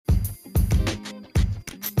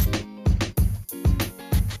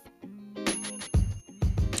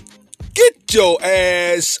Get your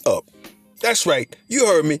ass up. That's right. You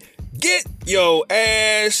heard me. Get your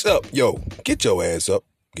ass up. Yo, get your ass up.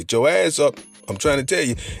 Get your ass up. I'm trying to tell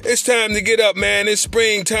you. It's time to get up, man. It's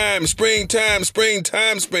springtime,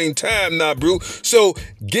 nah, bro. So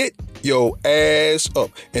get your ass up.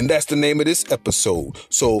 And that's the name of this episode.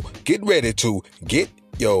 So get ready to get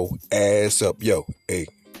your ass up. Yo, hey,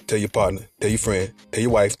 tell your partner, tell your friend, tell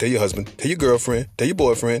your wife, tell your husband, tell your girlfriend, tell your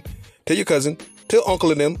boyfriend, tell your cousin, tell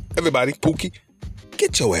uncle and them, everybody, Pookie,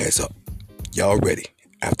 get your ass up. Y'all ready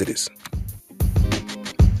after this.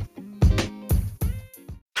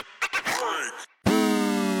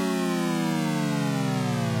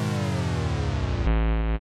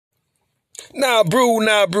 Nah, brew.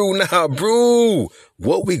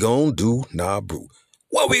 What we gonna do, brew?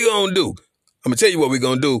 What we gonna do? I'm gonna tell you what we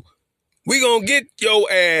gonna do. We gonna get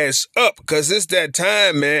your ass up, cause it's that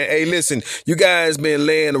time, man. Hey, listen, you guys been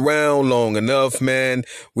laying around long enough, man.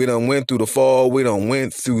 We done went through the fall. We done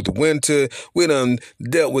went through the winter. We done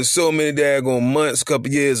dealt with so many daggone months,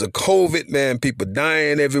 couple years of COVID, man. People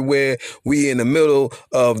dying everywhere. We in the middle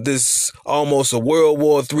of this almost a World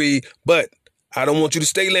War III, but I don't want you to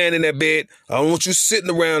stay laying in that bed. I don't want you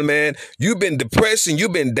sitting around, man. You've been depressed and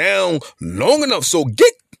you've been down long enough. So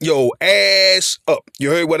get your ass up.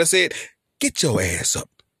 You heard what I said? Get your ass up.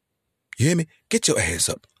 You hear me? Get your ass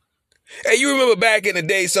up. Hey, you remember back in the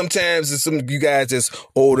day, sometimes, and some of you guys that's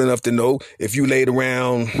old enough to know, if you laid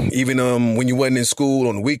around, even when you wasn't in school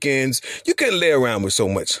on the weekends, you couldn't lay around with so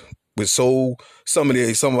much. With some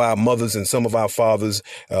of our mothers and some of our fathers,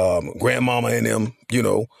 grandmama and them, you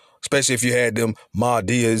know, especially if you had them Ma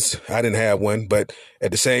Diaz. I didn't have one, but at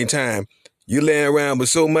the same time, you laying around with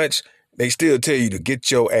so much, they still tell you to get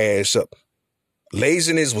your ass up.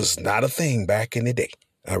 Laziness was not a thing back in the day,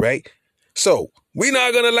 all right? So we're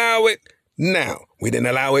not going to allow it now. We didn't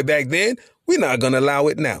allow it back then. We're not going to allow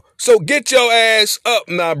it now. So get your ass up,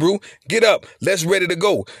 bro. Get up. Let's ready to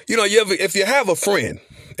go. You know, if you have a friend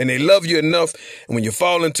and they love you enough, and when you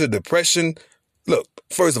fall into depression, look,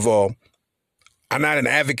 first of all, I'm not an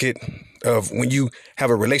advocate of when you have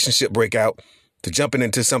a relationship breakout to jumping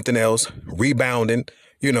into something else, rebounding,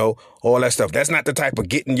 you know, all that stuff. That's not the type of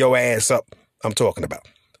getting your ass up I'm talking about.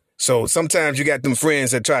 So sometimes you got them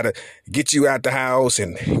friends that try to get you out the house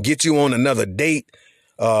and get you on another date,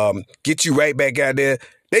 get you right back out there.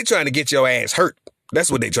 They trying to get your ass hurt.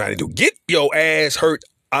 That's what they trying to do. Get your ass hurt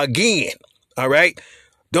again. All right?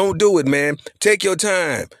 Don't do it, man. Take your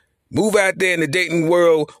time. Move out there in the dating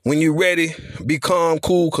world when you're ready. Be calm,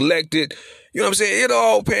 cool, collected. You know what I'm saying? It'll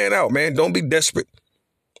all pan out, man. Don't be desperate.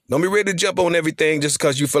 Don't be ready to jump on everything just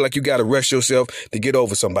because you feel like you got to rush yourself to get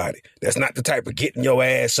over somebody. That's not the type of getting your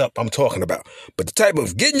ass up I'm talking about. But the type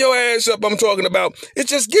of getting your ass up I'm talking about is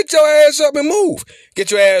just get your ass up and move.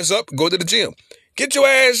 Get your ass up, go to the gym. Get your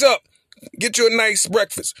ass up, get you a nice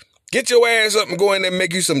breakfast. Get your ass up and go in there and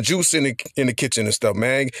make you some juice in the kitchen and stuff,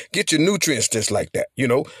 man. Get your nutrients just like that, you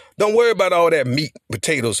know. Don't worry about all that meat,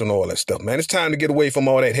 potatoes, and all that stuff, man. It's time to get away from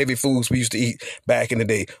all that heavy foods we used to eat back in the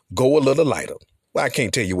day. Go a little lighter. Well, I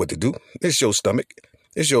can't tell you what to do. It's your stomach.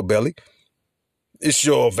 It's your belly. It's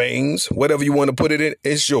your veins. Whatever you want to put it in,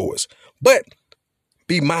 it's yours. But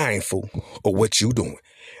be mindful of what you're doing.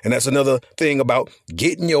 And that's another thing about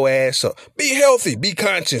getting your ass up. Be healthy. Be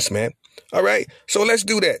conscious, man. All right? So let's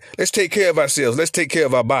do that. Let's take care of ourselves. Let's take care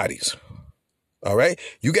of our bodies. All right?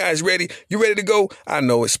 You guys ready? You ready to go? I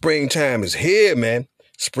know it. Springtime is here, man.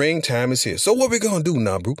 Springtime is here. So what we gonna do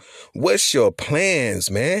now, bro? What's your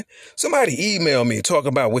plans, man? Somebody email me, talk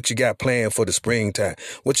about what you got planned for the springtime,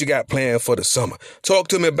 what you got planned for the summer. Talk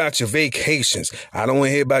to me about your vacations. I don't want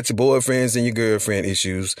to hear about your boyfriends and your girlfriend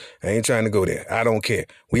issues. I ain't trying to go there. I don't care.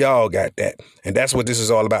 We all got that. And that's what this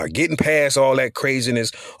is all about. Getting past all that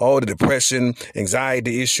craziness, all the depression,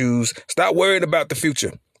 anxiety issues. Stop worrying about the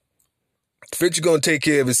future. The future gonna take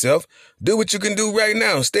care of itself. Do what you can do right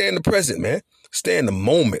now. Stay in the present, man. Stay in the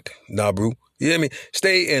moment, bro. You hear me?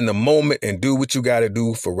 Stay in the moment and do what you got to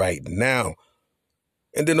do for right now.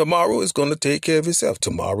 And then tomorrow is going to take care of itself.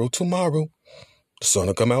 Tomorrow. The sun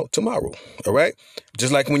will come out tomorrow. All right?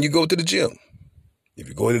 Just like when you go to the gym. If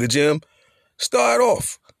you go to the gym, start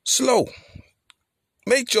off slow.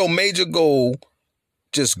 Make your major goal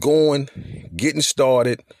just going, getting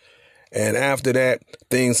started. And after that,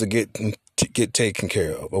 things will get taken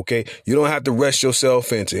care of, okay? You don't have to rush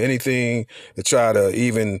yourself into anything to try to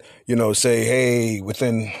even, say, hey,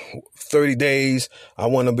 within 30 days, I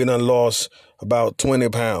want to be done lost about 20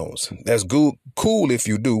 pounds. That's good, cool if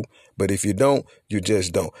you do, but if you don't, you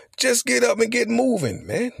just don't. Just get up and get moving,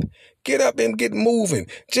 man. Get up and get moving.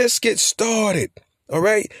 Just get started, All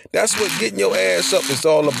right? That's what getting your ass up is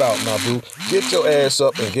all about now, boo. Get your ass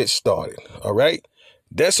up and get started. All right?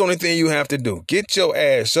 That's the only thing you have to do. Get your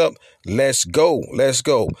ass up. Let's go. Let's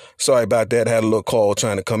go. Sorry about that. I had a little call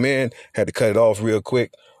trying to come in. Had to cut it off real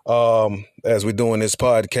quick. As we're doing this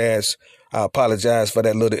podcast, I apologize for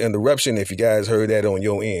that little interruption if you guys heard that on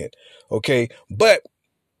your end. Okay? But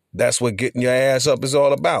that's what getting your ass up is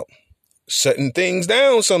all about. Shutting things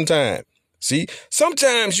down sometimes. See,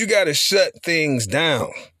 sometimes you got to shut things down.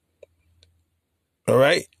 All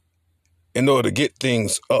right? In order to get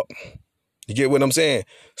things up. You get what I'm saying?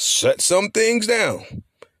 Shut some things down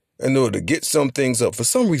in order to get some things up. For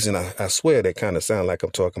some reason, I swear that kind of sound like I'm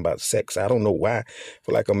talking about sex. I don't know why. I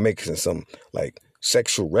feel like I'm making some like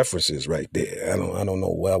sexual references right there. I don't know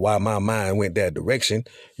why my mind went that direction.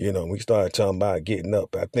 You know, we started talking about getting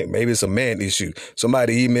up. I think maybe it's a man issue.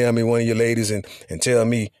 Somebody email me, one of your ladies, and tell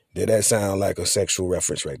me that sound like a sexual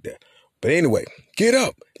reference right there. But anyway, get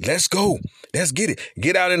up. Let's go. Let's get it.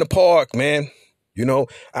 Get out in the park, man. You know,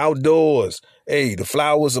 outdoors. Hey, the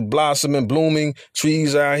flowers are blossoming, blooming.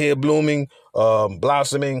 Trees out here blooming,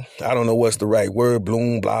 blossoming. I don't know what's the right word.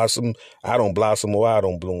 Bloom, blossom. I don't blossom or I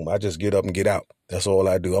don't bloom. I just get up and get out. That's all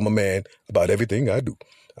I do. I'm a man about everything I do.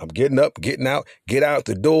 I'm getting up, getting out, get out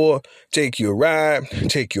the door, take you a ride,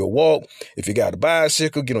 take you a walk. If you got a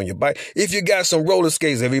bicycle, get on your bike. If you got some roller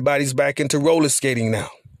skates, everybody's back into roller skating now.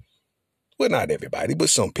 Well, not everybody, but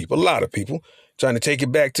some people, a lot of people. Trying to take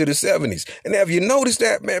it back to the 70s. And have you noticed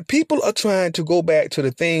that, man? People are trying to go back to the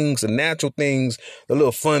things, the natural things, the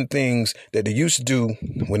little fun things that they used to do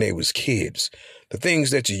when they was kids. The things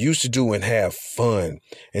that you used to do and have fun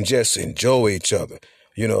and just enjoy each other.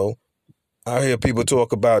 You know, I hear people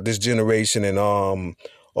talk about this generation and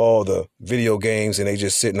all the video games, and they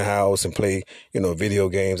just sit in the house and play, video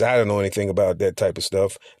games. I don't know anything about that type of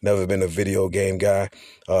stuff. Never been a video game guy.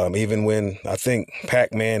 Even when I think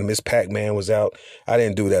Miss Pac-Man was out, I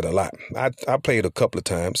didn't do that a lot. I played a couple of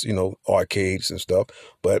times, arcades and stuff,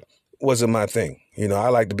 but it wasn't my thing. I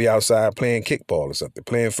like to be outside playing kickball or something,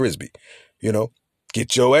 playing frisbee,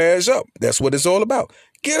 Get your ass up. That's what it's all about.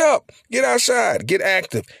 Get up, get outside, get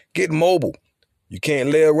active, get mobile. You can't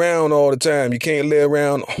lay around all the time. You can't lay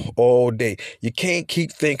around all day. You can't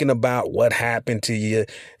keep thinking about what happened to you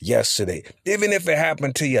yesterday. Even if it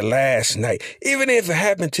happened to you last night. Even if it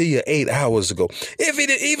happened to you 8 hours ago.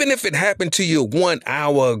 Even if it happened to you 1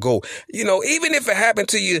 hour ago. Even if it happened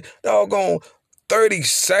to you, doggone, 30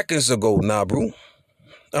 seconds ago. Nah, bro.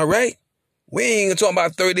 All right? We ain't even talking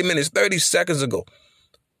about 30 minutes, 30 seconds ago.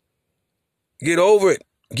 Get over it.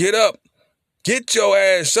 Get up. Get your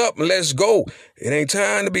ass up and let's go. It ain't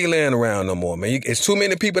time to be laying around no more, man. It's too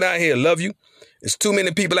many people out here love you. It's too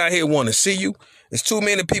many people out here want to see you. It's too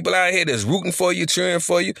many people out here that's rooting for you, cheering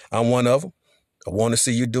for you. I'm one of them. I want to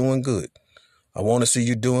see you doing good. I want to see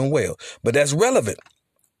you doing well. But that's relevant.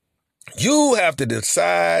 You have to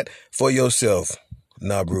decide for yourself,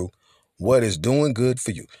 bro, what is doing good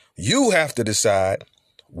for you. You have to decide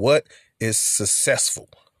what is successful.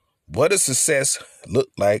 What does success look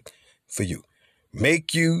like for you?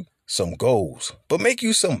 Make you some goals, but make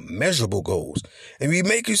you some measurable goals. And we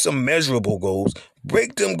make you some measurable goals,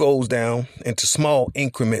 break them goals down into small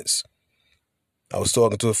increments. I was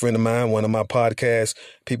talking to a friend of mine, one of my podcast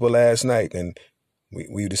people last night, and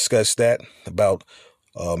we discussed that about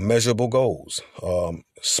measurable goals,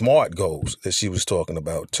 smart goals that she was talking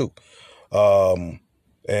about too.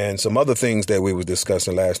 And some other things that we were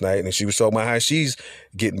discussing last night. And she was talking about how she's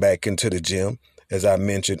getting back into the gym, as I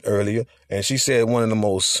mentioned earlier. And she said one of the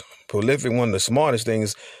most prolific, one of the smartest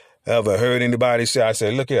things I ever heard anybody say. I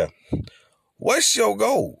said, look here, what's your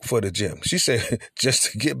goal for the gym? She said,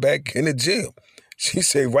 just to get back in the gym. She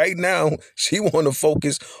said right now she want to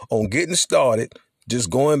focus on getting started,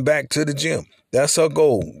 just going back to the gym. That's her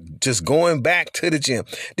goal, just going back to the gym.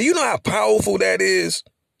 Do you know how powerful that is?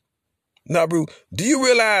 Nah, bro, do you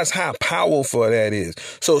realize how powerful that is?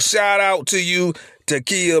 So shout out to you,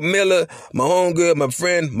 Takia Miller, my homegirl, my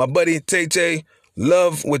friend, my buddy Tay.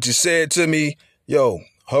 Love what you said to me. Yo,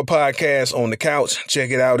 her podcast On the Couch.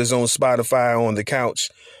 Check it out. It's on Spotify, On the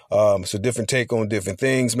Couch. It's a different take on different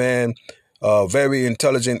things, man. Very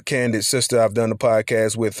intelligent, candid sister. I've done a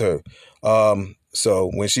podcast with her.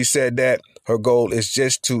 So when she said that, her goal is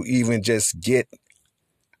just to even just get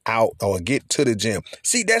out or get to the gym.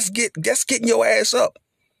 See, that's getting your ass up.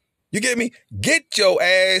 You get me? Get your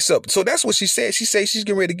ass up. So that's what she said. She said she's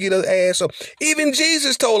getting ready to get her ass up. Even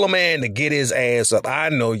Jesus told a man to get his ass up. I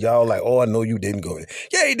know y'all like, oh, I know you didn't go there.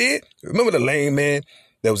 Yeah, he did. Remember the lame man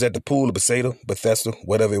that was at the pool of Bethesda,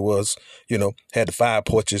 whatever it was, had the 5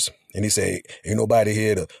 porches And he said, ain't nobody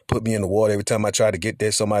here to put me in the water every time I try to get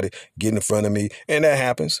there, somebody getting in front of me. And that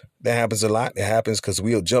happens. That happens a lot. It happens because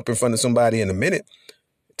we'll jump in front of somebody in a minute,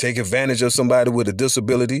 take advantage of somebody with a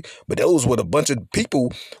disability. But those were a bunch of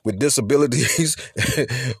people with disabilities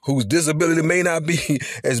whose disability may not be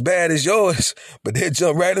as bad as yours, but they'll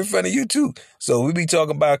jump right in front of you too. So we be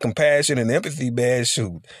talking about compassion and empathy, bad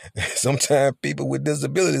shoot. Sometimes people with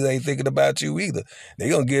disabilities ain't thinking about you either. They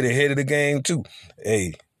gonna get ahead of the game too.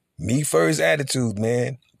 Hey, me first attitude,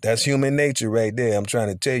 man. That's human nature right there. I'm trying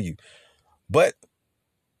to tell you. But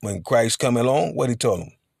when Christ come along, what he told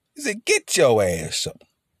him? He said, get your ass up.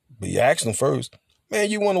 But you asked him first,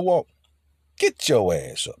 man, you want to walk? Get your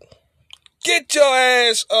ass up. Get your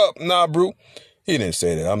ass up. Nah, bro. He didn't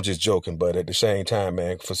say that. I'm just joking. But at the same time,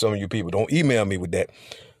 man, for some of you people, don't email me with that.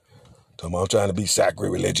 I'm trying to be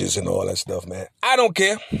sacrilegious and all that stuff, man. I don't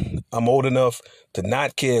care. I'm old enough to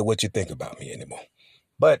not care what you think about me anymore.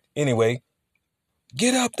 But anyway,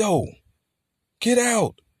 get up, though. Get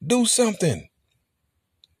out. Do something.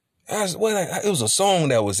 It was a song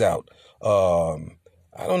that was out.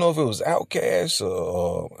 I don't know if it was Outkast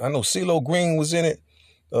or I know CeeLo Green was in it.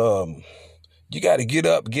 You got to get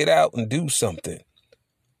up, get out, and do something.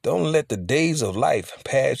 Don't let the days of life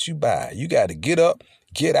pass you by. You got to get up,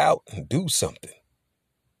 get out, and do something.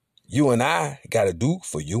 You and I got to do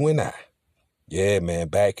for you and I. Yeah, man,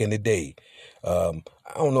 back in the day.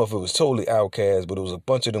 I don't know if it was totally Outkast, but it was a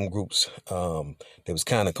bunch of them groups that was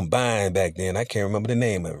kind of combined back then. I can't remember the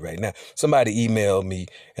name of it right now. Somebody emailed me,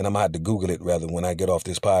 and I'm going to have to Google it rather when I get off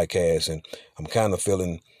this podcast. And I'm kind of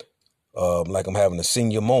feeling like I'm having a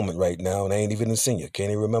senior moment right now, and I ain't even a senior.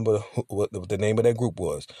 Can't even remember what the name of that group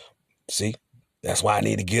was. See, that's why I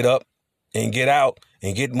need to get up and get out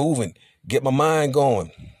and get moving, get my mind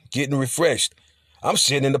going, getting refreshed. I'm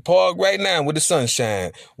sitting in the park right now with the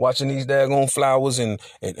sunshine, watching these daggone flowers and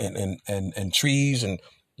trees and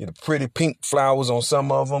pretty pink flowers on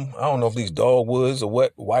some of them. I don't know if these dogwoods or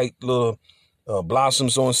what, white little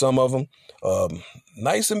blossoms on some of them.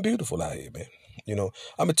 Nice and beautiful out here, man. I'm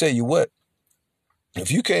going to tell you what,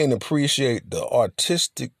 if you can't appreciate the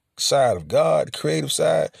artistic side of God, the creative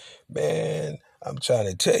side, man, I'm trying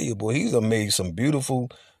to tell you, boy, he's made some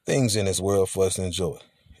beautiful things in this world for us to enjoy.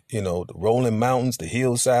 The rolling mountains, the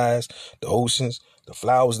hillsides, the oceans, the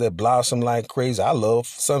flowers that blossom like crazy. I love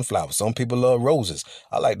sunflowers. Some people love roses.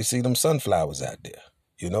 I like to see them sunflowers out there,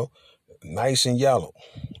 nice and yellow.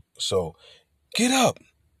 So get up,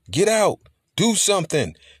 get out, do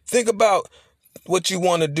something. Think about what you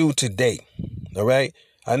want to do today, all right?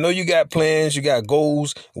 I know you got plans, you got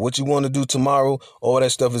goals, what you want to do tomorrow, all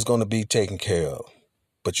that stuff is going to be taken care of.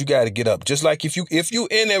 But you got to get up. Just like if you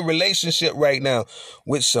in a relationship right now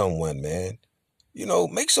with someone, man,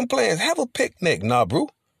 make some plans. Have a picnic. Nah, bro.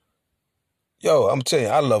 Yo, I'm telling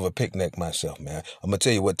you, I love a picnic myself, man. I'm going to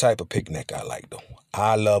tell you what type of picnic I like, though.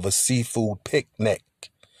 I love a seafood picnic.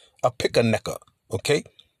 A pick-a-necker, okay?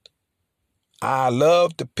 I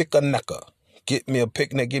love to pick-a-necker. Get me a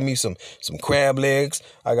picnic. Give me some crab legs.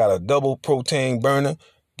 I got a double protein burner.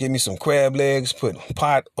 Give me some crab legs, put a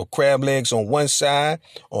pot of crab legs on one side.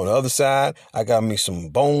 On the other side, I got me some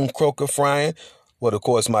bone croaker frying. Well, of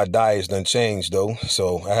course, my diet's done changed, though,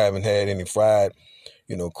 so I haven't had any fried,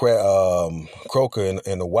 croaker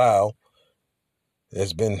in a while.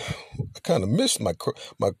 It's been, I kind of missed my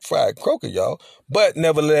fried croaker, y'all. But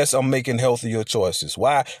nevertheless, I'm making healthier choices.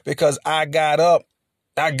 Why? Because I got up.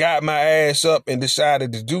 I got my ass up and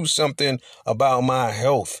decided to do something about my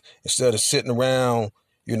health instead of sitting around,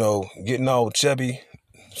 getting all chubby,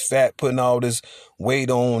 fat, putting all this weight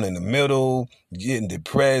on in the middle, getting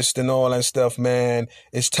depressed and all that stuff, man.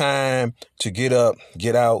 It's time to get up,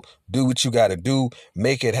 get out, do what you got to do,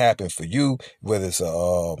 make it happen for you, whether it's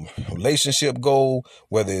a relationship goal,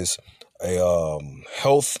 whether it's a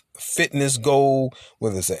health fitness goal,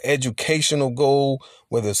 whether it's an educational goal,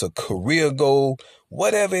 whether it's a career goal,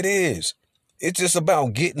 whatever it is. It's just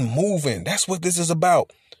about getting moving. That's what this is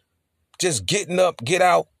about. Just getting up, get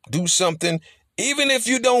out, do something. Even if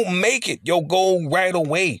you don't make it your goal right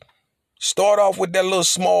away, start off with that little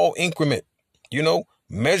small increment,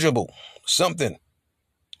 measurable, something,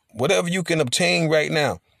 whatever you can obtain right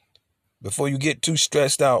now before you get too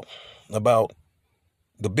stressed out about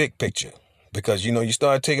the big picture. Because, you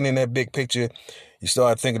start taking in that big picture, you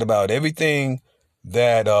start thinking about everything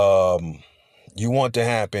that, you want to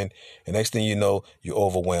happen, and next thing you know, you're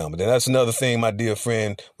overwhelmed. And that's another thing my dear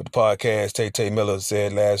friend with the podcast, Tay Miller,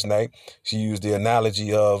 said last night. She used the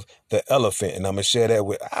analogy of the elephant, and I'm going to share that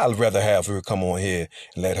with, I'd rather have her come on here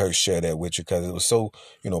and let her share that with you, because it was so,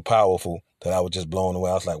 powerful that I was just blown away.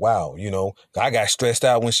 I was like, wow, I got stressed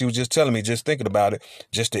out when she was just telling me, just thinking about it,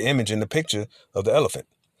 just the image and the picture of the elephant,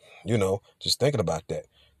 just thinking about that.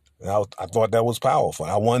 And I thought that was powerful.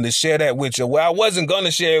 I wanted to share that with you. Well, I wasn't going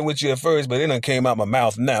to share it with you at first, but it done came out my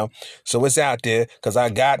mouth now. So it's out there because I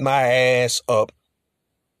got my ass up.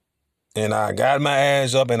 And I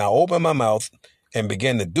opened my mouth and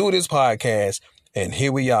began to do this podcast. And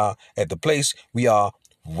here we are at the place we are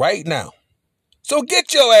right now. So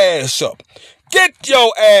get your ass up. Get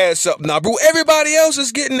your ass up now, bro. Everybody else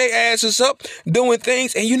is getting their asses up, doing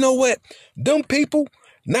things. And you know what? Them people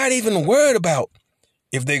not even worried about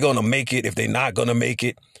if they're going to make it, if they're not going to make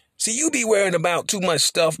it. See, you be worrying about too much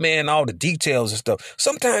stuff, man, all the details and stuff.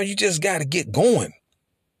 Sometimes you just got to get going.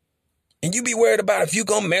 And you be worried about if you're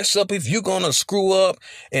going to mess up, if you're going to screw up,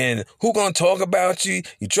 and who going to talk about you.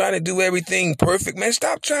 You trying to do everything perfect. Man,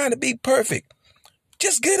 stop trying to be perfect.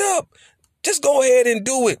 Just get up. Just go ahead and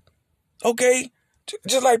do it. Okay?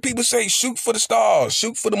 Just like people say, shoot for the stars,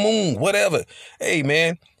 shoot for the moon, whatever. Hey,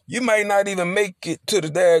 man. You might not even make it to the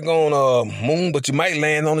daggone moon, but you might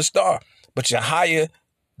land on a star. But you're higher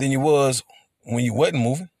than you was when you wasn't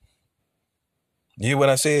moving. You hear what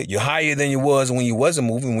I said? You're higher than you was when you wasn't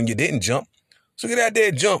moving, when you didn't jump. So get out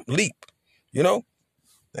there, jump, leap. I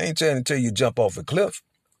ain't trying to tell you jump off a cliff.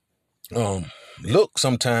 Look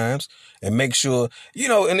sometimes and make sure,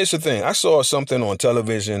 and it's the thing. I saw something on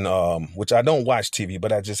television, which I don't watch TV,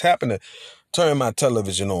 but I just happened to turn my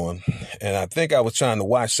television on, and I think I was trying to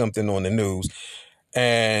watch something on the news,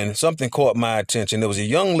 and something caught my attention. There was a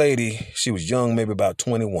young lady. She was young, maybe about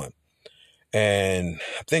 21, and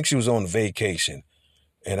I think she was on vacation,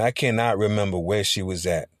 and I cannot remember where she was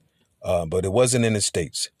at, but it wasn't in the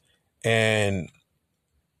States, and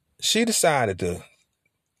she decided to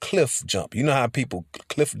cliff jump. You know how people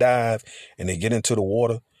cliff dive and they get into the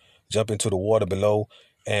water, jump into the water below,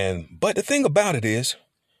 but the thing about it is,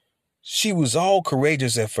 she was all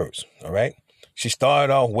courageous at first, all right? She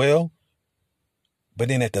started off well, but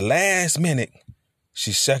then at the last minute,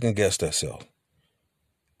 she second-guessed herself.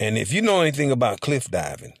 And if you know anything about cliff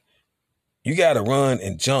diving, you got to run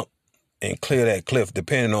and jump and clear that cliff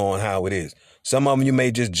depending on how it is. Some of them you may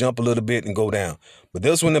just jump a little bit and go down. But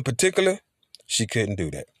this one in particular, she couldn't do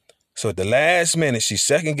that. So at the last minute, she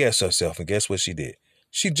second-guessed herself, and guess what she did?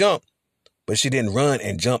 She jumped, but she didn't run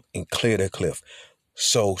and jump and clear the cliff.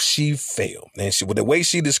 So she failed. And the way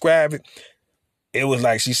she described it, it was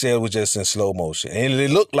like she said it was just in slow motion. And it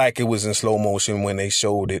looked like it was in slow motion when they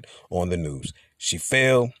showed it on the news. She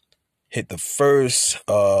fell, hit the first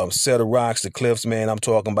set of rocks, the cliffs, man. I'm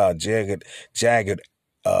talking about jagged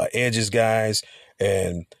edges, guys.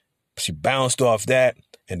 And she bounced off that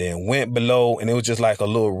and then went below. And it was just like a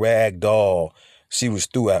little rag doll. She was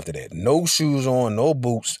through after that. No shoes on, no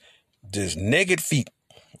boots, just naked feet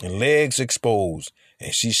and legs exposed.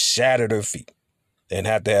 And she shattered her feet and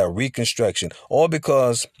had to have reconstruction, all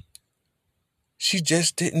because she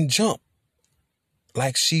just didn't jump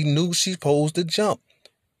like she knew she's supposed to jump.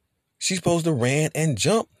 She's supposed to ran and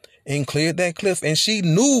jump and cleared that cliff, and she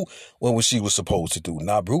knew what she was supposed to do.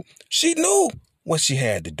 Nah, bro, she knew what she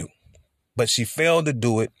had to do, but she failed to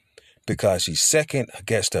do it because she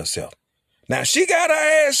second-guessed herself. Now, she got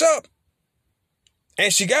her ass up,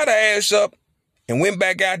 and she got her ass up and went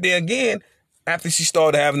back out there again after she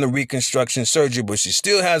started having the reconstruction surgery, but she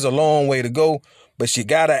still has a long way to go. But she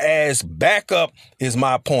got her ass back up is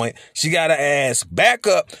my point. She got her ass back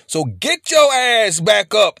up. So get your ass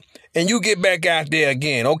back up and you get back out there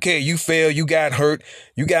again. Okay, you failed. You got hurt.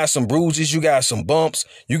 You got some bruises. You got some bumps.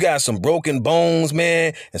 You got some broken bones,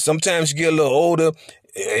 man. And sometimes you get a little older.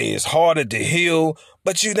 It's harder to heal.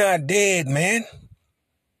 But you're not dead, man.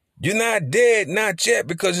 You're not dead, not yet,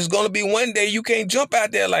 because it's going to be one day you can't jump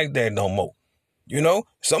out there like that no more.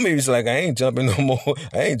 Some of you's like, I ain't jumping no more.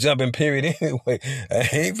 I ain't jumping, period, anyway. I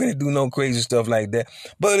ain't finna do no crazy stuff like that.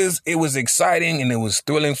 But it was exciting and it was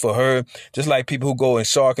thrilling for her. Just like people who go in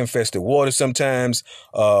shark-infested water sometimes,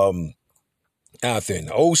 out there in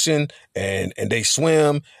the ocean, and they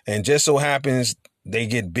swim, and just so happens they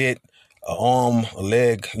get bit, an arm, a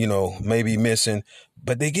leg, maybe missing.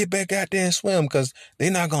 But they get back out there and swim because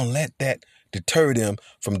they're not going to let that deter them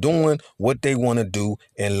from doing what they want to do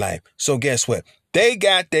in life. So guess what? They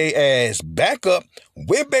got their ass back up,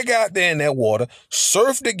 went back out there in that water,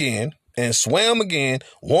 surfed again, and swam again,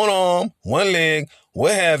 one arm, one leg,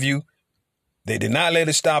 what have you, They did not let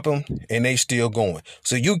it stop them, and they still going.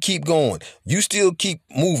 So you keep going. You still keep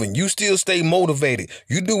moving. You still stay motivated.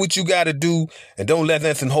 You do what you got to do, and don't let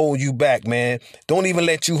nothing hold you back, man. Don't even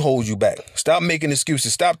let you hold you back. Stop making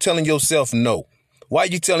excuses. Stop telling yourself no. Why are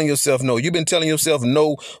you telling yourself no? You've been telling yourself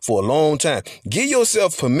no for a long time. Give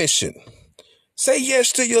yourself permission. Say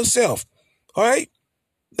yes to yourself. All right?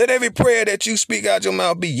 Let every prayer that you speak out your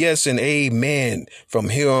mouth be yes and amen from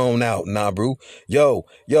here on out, nah, bro. Yo,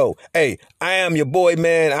 hey, I am your boy,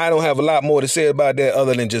 man. I don't have a lot more to say about that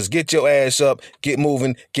other than just get your ass up, get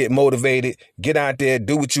moving, get motivated, get out there,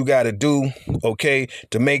 do what you got to do, okay,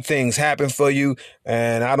 to make things happen for you.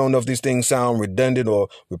 And I don't know if these things sound redundant or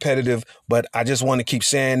repetitive, but I just want to keep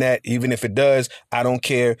saying that. Even if it does, I don't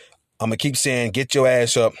care. I'm going to keep saying, get your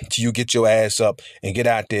ass up till you get your ass up and get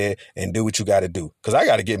out there and do what you got to do. Because I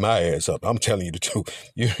got to get my ass up. I'm telling you the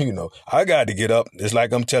truth. You know, I got to get up. It's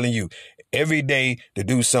like I'm telling you every day to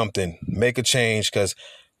do something, make a change, because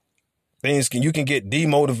you can get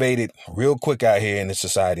demotivated real quick out here in the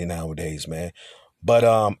society nowadays, man.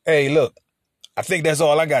 But, hey, look, I think that's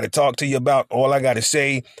all I got to talk to you about. All I got to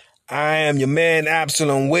say. I am your man,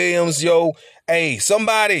 Absalom Williams. Yo, hey,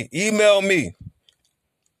 somebody email me.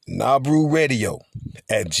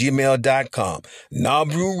 NaBrewRadio@gmail.com.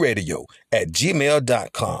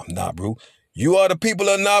 NaBrewRadio@gmail.com. Nabrew. You are the people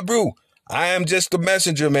of Nabrew. I am just the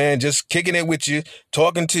messenger, man. Just kicking it with you,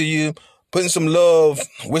 talking to you, putting some love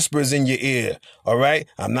whispers in your ear. All right?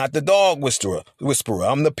 I'm not the dog whisperer.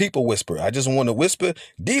 I'm the people whisperer. I just want to whisper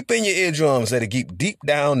deep in your eardrums. Let it get deep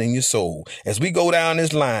down in your soul. As we go down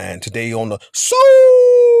this line today on the soul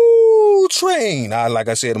train. Like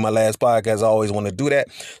I said in my last podcast, I always want to do that.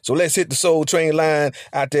 So let's hit the soul train line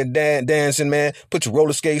out there dancing, man. Put your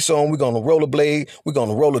roller skates on. We're going to rollerblade. We're going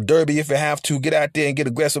to roller derby if you have to. Get out there and get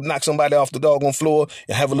aggressive. Knock somebody off the doggone floor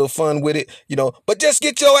and have a little fun with it, you know. But just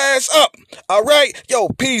get your ass up. All right? Yo,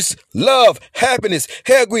 peace, love, happiness,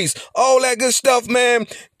 hair grease, all that good stuff, man.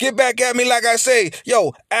 Get back at me like I say.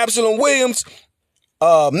 Yo, Absalom Williams.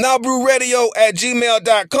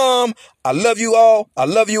 NowBrewRadio@gmail.com. I love you all. I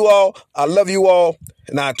love you all. I love you all.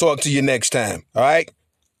 And I'll talk to you next time. All right?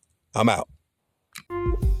 I'm out.